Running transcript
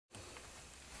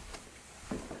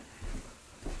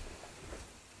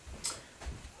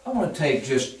want to take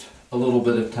just a little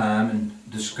bit of time and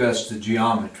discuss the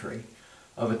geometry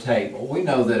of a table. We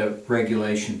know that a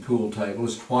regulation pool table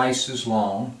is twice as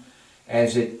long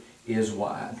as it is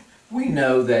wide. We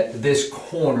know that this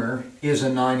corner is a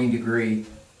 90-degree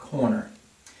corner.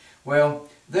 Well,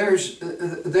 there's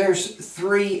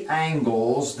three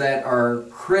angles that are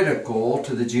critical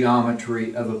to the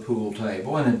geometry of a pool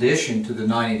table. In addition to the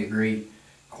 90-degree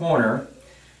corner,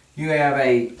 you have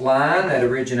a line that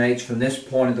originates from this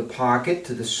point of the pocket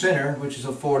to the center, which is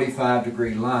a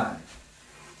 45-degree line.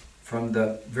 From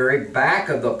the very back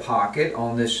of the pocket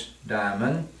on this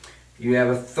diamond, you have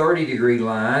a 30-degree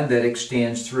line that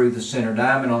extends through the center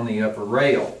diamond on the upper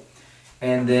rail.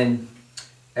 And then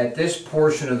at this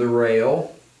portion of the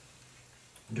rail,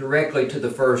 directly to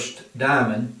the first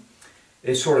diamond,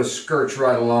 it sort of skirts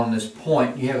right along this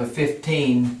point. You have a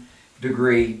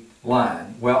 15-degree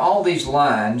line. Well, all these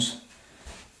lines,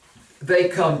 they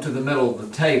come to the middle of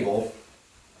the table,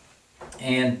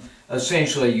 and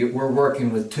essentially we're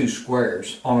working with two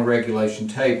squares on a regulation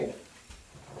table.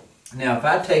 Now, if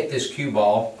I take this cue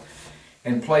ball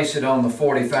and place it on the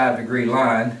 45-degree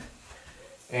line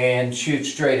and shoot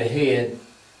straight ahead,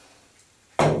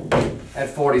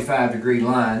 at 45-degree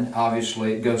line,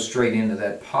 obviously it goes straight into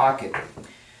that pocket.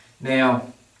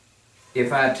 Now,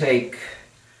 if I take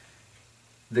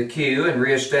the cue and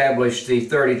reestablish the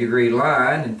 30-degree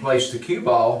line and place the cue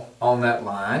ball on that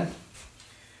line,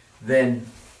 then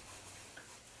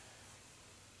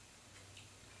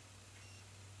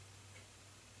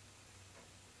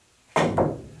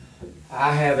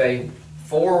I have a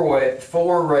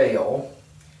four-rail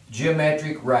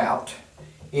geometric route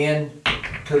into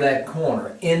that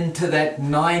corner, into that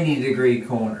 90-degree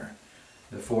corner.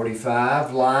 The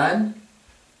 45 line,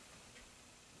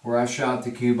 where I shot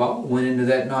the cue ball, went into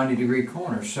that 90-degree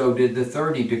corner. So did the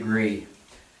 30-degree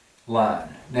line.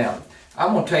 Now,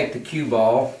 I'm going to take the cue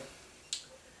ball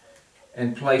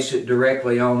and place it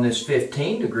directly on this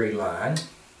 15-degree line,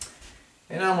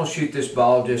 and I'm going to shoot this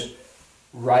ball just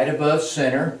right above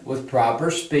center with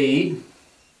proper speed.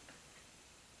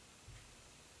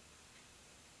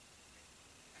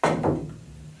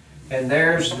 And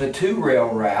there's the two-rail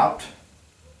route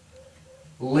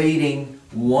leading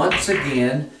once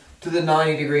again to the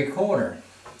 90-degree corner.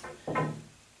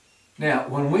 Now,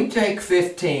 when we take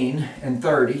 15 and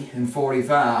 30 and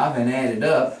 45 and add it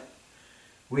up,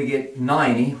 we get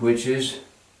 90, which is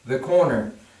the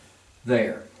corner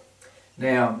there.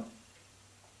 Now,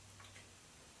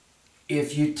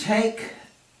 if you take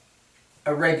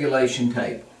a regulation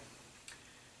table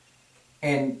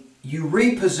and you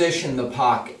reposition the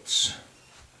pockets,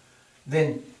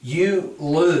 then you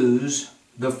lose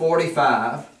the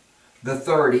 45, the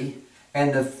 30,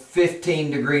 and the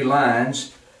 15-degree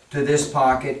lines to this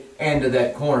pocket and to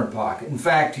that corner pocket. In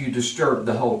fact, you disturb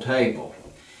the whole table.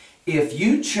 If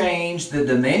you change the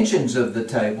dimensions of the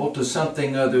table to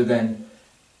something other than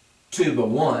 2 by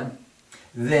 1,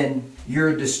 then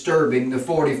you're disturbing the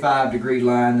 45-degree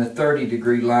line, the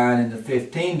 30-degree line, and the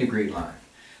 15-degree line.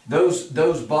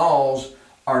 Those balls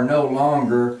are no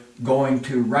longer going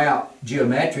to route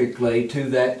geometrically to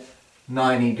that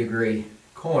 90-degree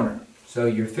corner. So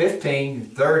your 15, your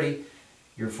 30,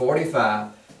 your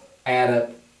 45 add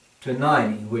up to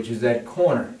 90, which is that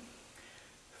corner.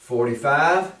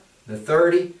 45, the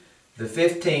 30, the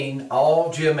 15,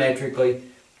 all geometrically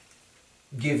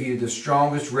give you the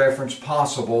strongest reference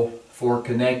possible for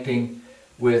connecting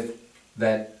with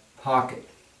that pocket.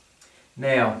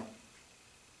 Now,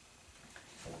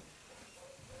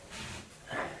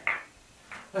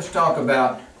 let's talk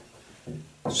about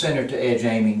center to edge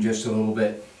aiming just a little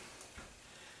bit.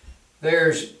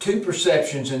 There's two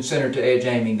perceptions in center to edge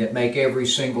aiming that make every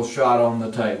single shot on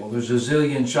the table. There's a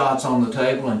zillion shots on the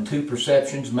table, and two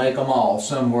perceptions make them all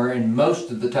somewhere, and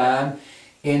most of the time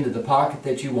into the pocket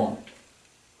that you want.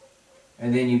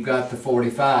 And then you've got the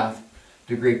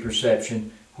 45-degree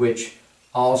perception, which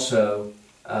also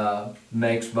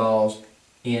makes balls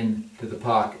into the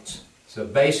pockets. So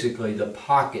basically the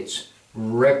pockets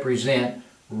represent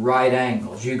right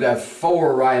angles. You've got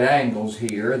 4 right angles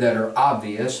here that are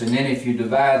obvious, and then if you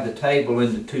divide the table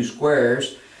into 2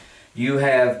 squares, you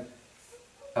have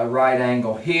a right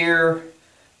angle here,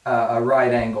 a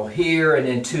right angle here, and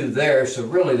then 2 there. So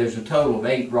really there's a total of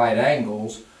 8 right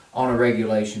angles on a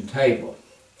regulation table.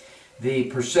 The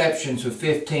perceptions of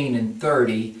 15 and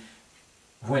 30,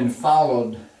 when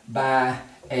followed by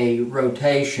a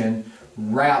rotation,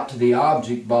 route the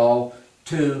object ball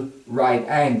to right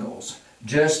angles.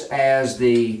 Just as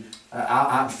the,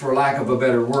 for lack of a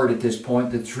better word at this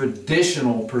point, the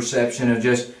traditional perception of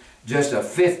just a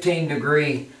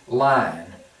 15-degree line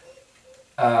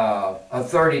a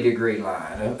 30-degree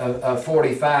line, a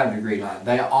 45-degree line.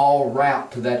 They all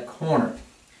route to that corner.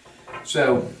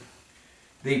 So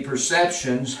the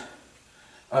perceptions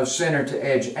of center to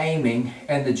edge aiming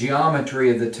and the geometry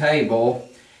of the table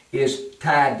is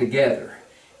tied together.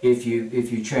 If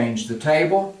you change the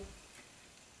table,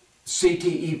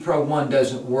 CTE Pro 1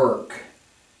 doesn't work.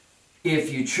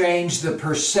 If you change the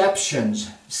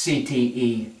perceptions,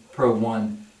 CTE Pro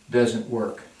 1 doesn't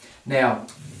work. Now,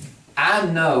 I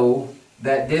know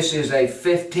that this is a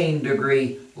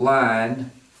 15-degree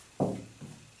line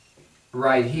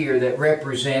right here that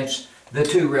represents the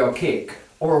two-rail kick,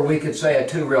 or we could say a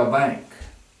two-rail bank.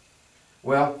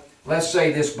 Well, let's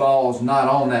say this ball is not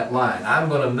on that line. I'm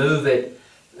going to move it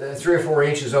 3 or 4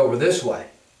 inches over this way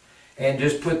and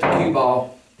just put the cue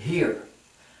ball here.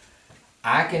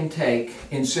 I can take,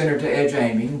 in center to edge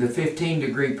aiming, the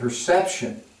 15-degree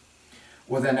perception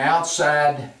with an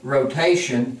outside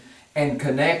rotation and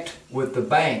connect with the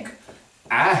bank.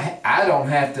 I don't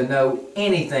have to know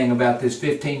anything about this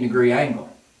 15-degree angle.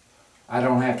 I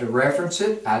don't have to reference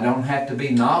it. I don't have to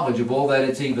be knowledgeable that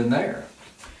it's even there.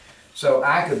 So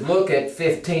I could look at the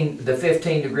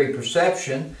 15-degree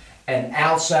perception and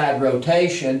outside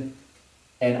rotation,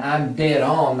 and I'm dead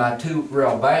on my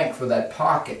two-rail bank for that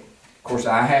pocket. Of course,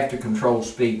 I have to control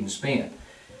speed and spin.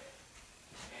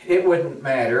 It wouldn't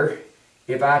matter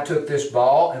if I took this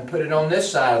ball and put it on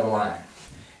this side of the line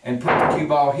and put the cue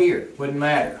ball here. Wouldn't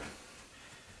matter.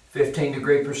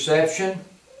 15-degree perception,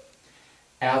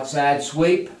 outside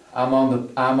sweep. I'm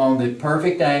on the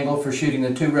perfect angle for shooting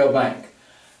the two-rail bank.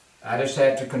 I just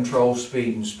have to control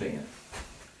speed and spin.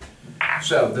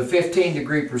 So the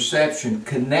 15-degree perception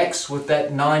connects with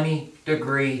that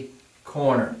 90-degree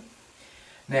corner.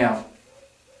 Now,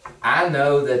 I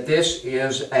know that this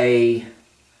is a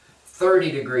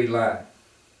 30-degree line.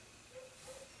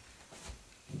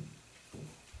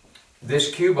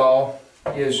 This cue ball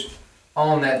is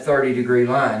on that 30-degree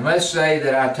line. Let's say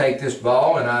that I take this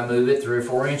ball and I move it 3 or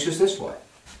 4 inches this way.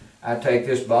 I take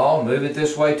this ball and move it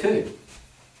this way too.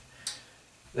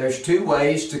 There's 2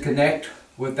 ways to connect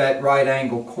with that right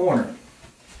angle corner.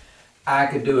 I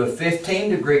could do a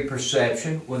 15-degree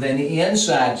perception with an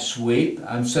inside sweep.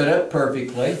 I'm set up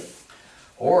perfectly.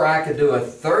 Or I could do a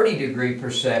 30-degree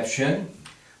perception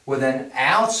with an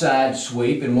outside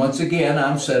sweep, and once again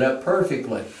I'm set up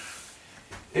perfectly.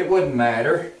 It wouldn't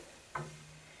matter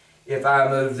if I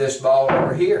move this ball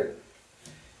over here,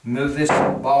 move this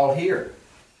ball here.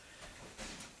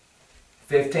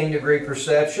 15-degree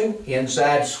perception,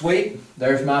 inside sweep,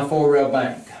 there's my 4-rail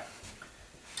bank.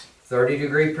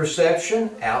 30-degree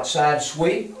perception, outside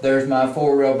sweep, there's my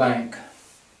 4-rail bank.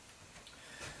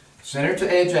 Center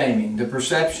to edge aiming, the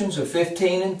perceptions of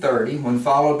 15 and 30, when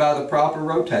followed by the proper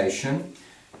rotation,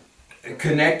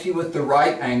 connect you with the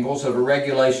right angles of a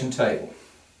regulation table.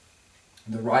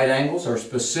 The right angles are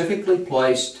specifically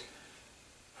placed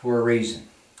for a reason.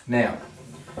 Now,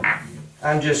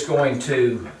 I'm just going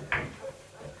to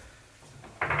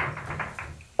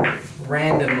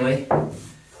randomly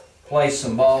place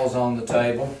some balls on the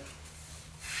table.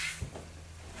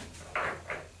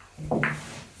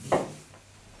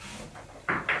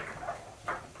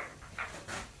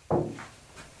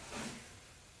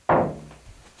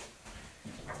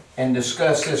 And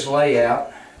discuss this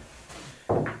layout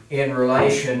in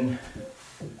relation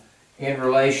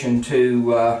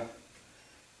to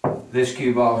this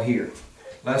cue ball here.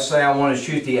 Let's say I want to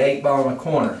shoot the 8 ball in the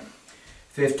corner.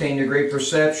 15-degree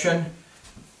perception,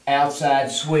 outside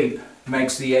sweep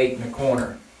makes the 8 in the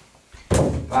corner.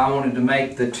 If I wanted to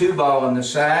make the 2 ball on the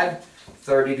side,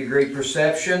 30-degree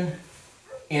perception,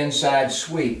 inside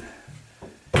sweep.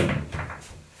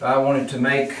 If I wanted to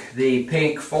make the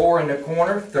pink 4 in the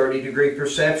corner, 30-degree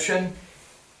perception,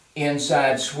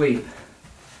 inside sweep.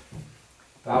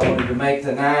 If I wanted to make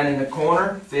the 9 in the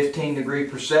corner, 15-degree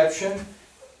perception,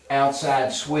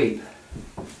 outside sweep.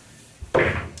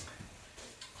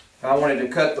 If I wanted to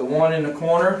cut the 1 in the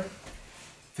corner,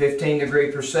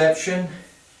 15-degree perception,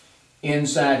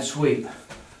 inside sweep.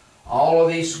 All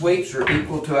of these sweeps are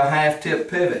equal to a half-tip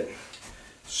pivot.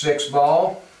 6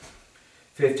 ball,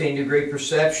 15-degree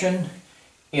perception,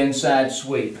 inside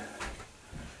sweep.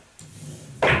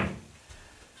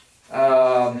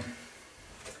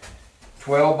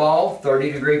 12 ball,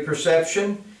 30-degree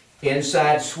perception,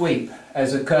 inside sweep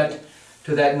as a cut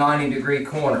to that 90-degree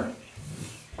corner.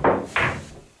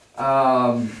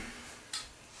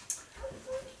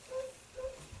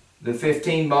 The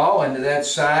 15 ball into that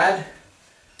side,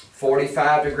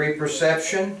 45-degree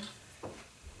perception,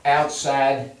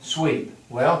 outside sweep.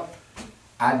 Well,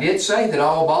 I did say that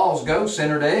all balls go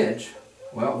center to edge.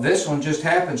 Well, this one just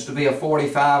happens to be a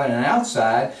 45 and an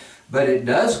outside, but it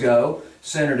does go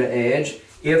center to edge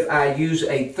if I use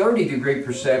a 30-degree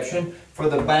perception for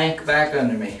the bank back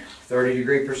under me.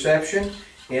 30-degree perception,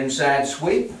 inside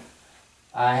sweep.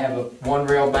 I have a one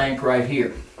rail bank right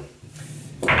here.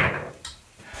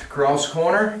 Cross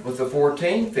corner with the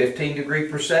 14, 15-degree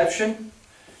perception,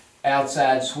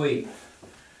 outside sweep.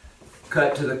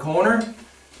 Cut to the corner,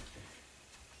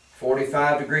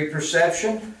 45-degree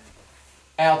perception,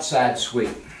 outside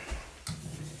sweep.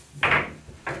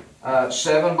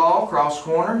 7 ball, cross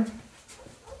corner,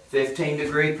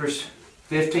 15-degree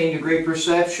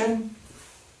perception,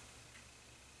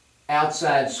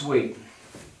 outside sweep.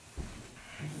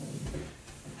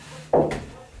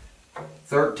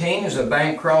 13 is a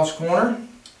bank cross corner,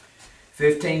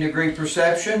 15-degree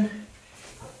perception,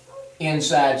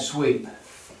 inside sweep.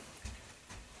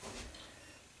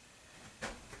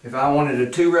 If I wanted a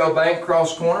 2-rail bank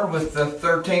cross corner with the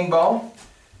 13 ball,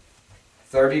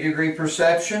 30-degree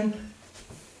perception,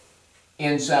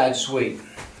 inside sweep.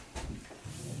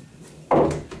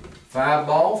 5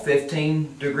 ball,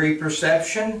 15-degree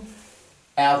perception,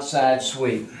 outside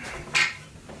sweep.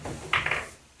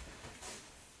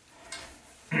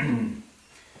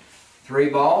 3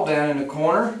 ball down in the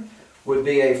corner would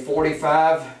be a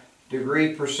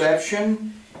 45-degree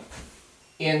perception,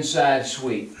 inside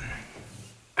sweep.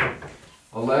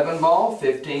 11 ball,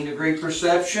 15-degree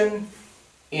perception,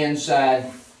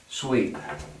 inside sweep.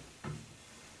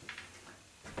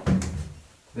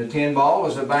 The 10 ball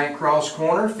is a bank cross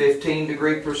corner,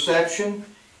 15-degree perception,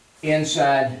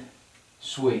 inside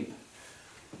sweep.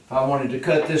 If I wanted to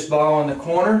cut this ball in the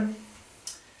corner,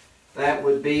 that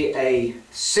would be a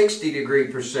 60-degree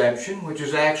perception, which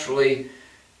is actually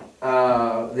the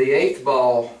 8th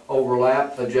ball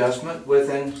overlap adjustment with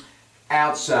an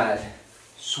outside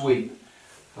sweep.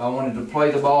 If I wanted to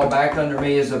play the ball back under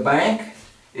me as a bank,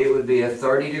 it would be a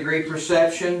 30-degree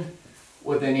perception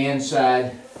with an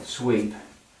inside sweep.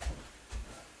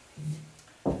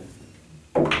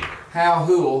 Hal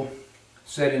Houle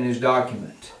said in his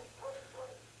document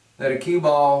that a cue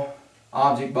ball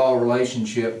object ball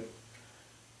relationship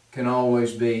can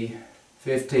always be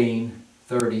 15,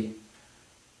 30,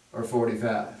 or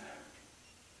 45.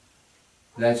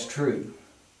 That's true.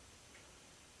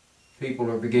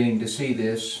 People are beginning to see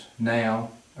this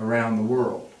now around the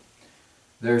world.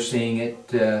 They're seeing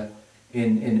it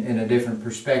in a different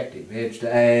perspective. Edge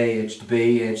to A, edge to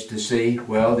B, edge to C.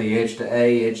 Well, the edge to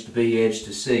A, edge to B, edge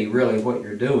to C. Really what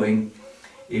you're doing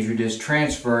is you're just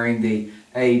transferring the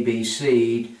A, B,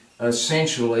 C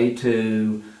essentially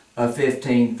to a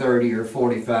 15, 30, or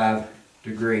 45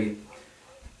 degree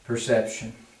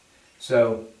perception.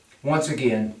 So once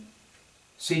again,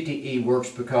 CTE works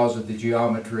because of the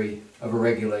geometry of a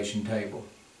regulation table.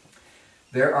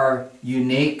 There are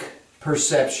unique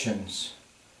perceptions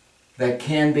that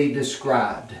can be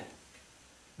described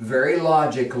very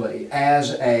logically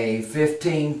as a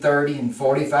 15, 30, and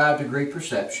 45 degree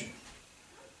perception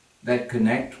that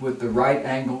connect with the right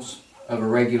angles of a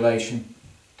regulation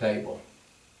table.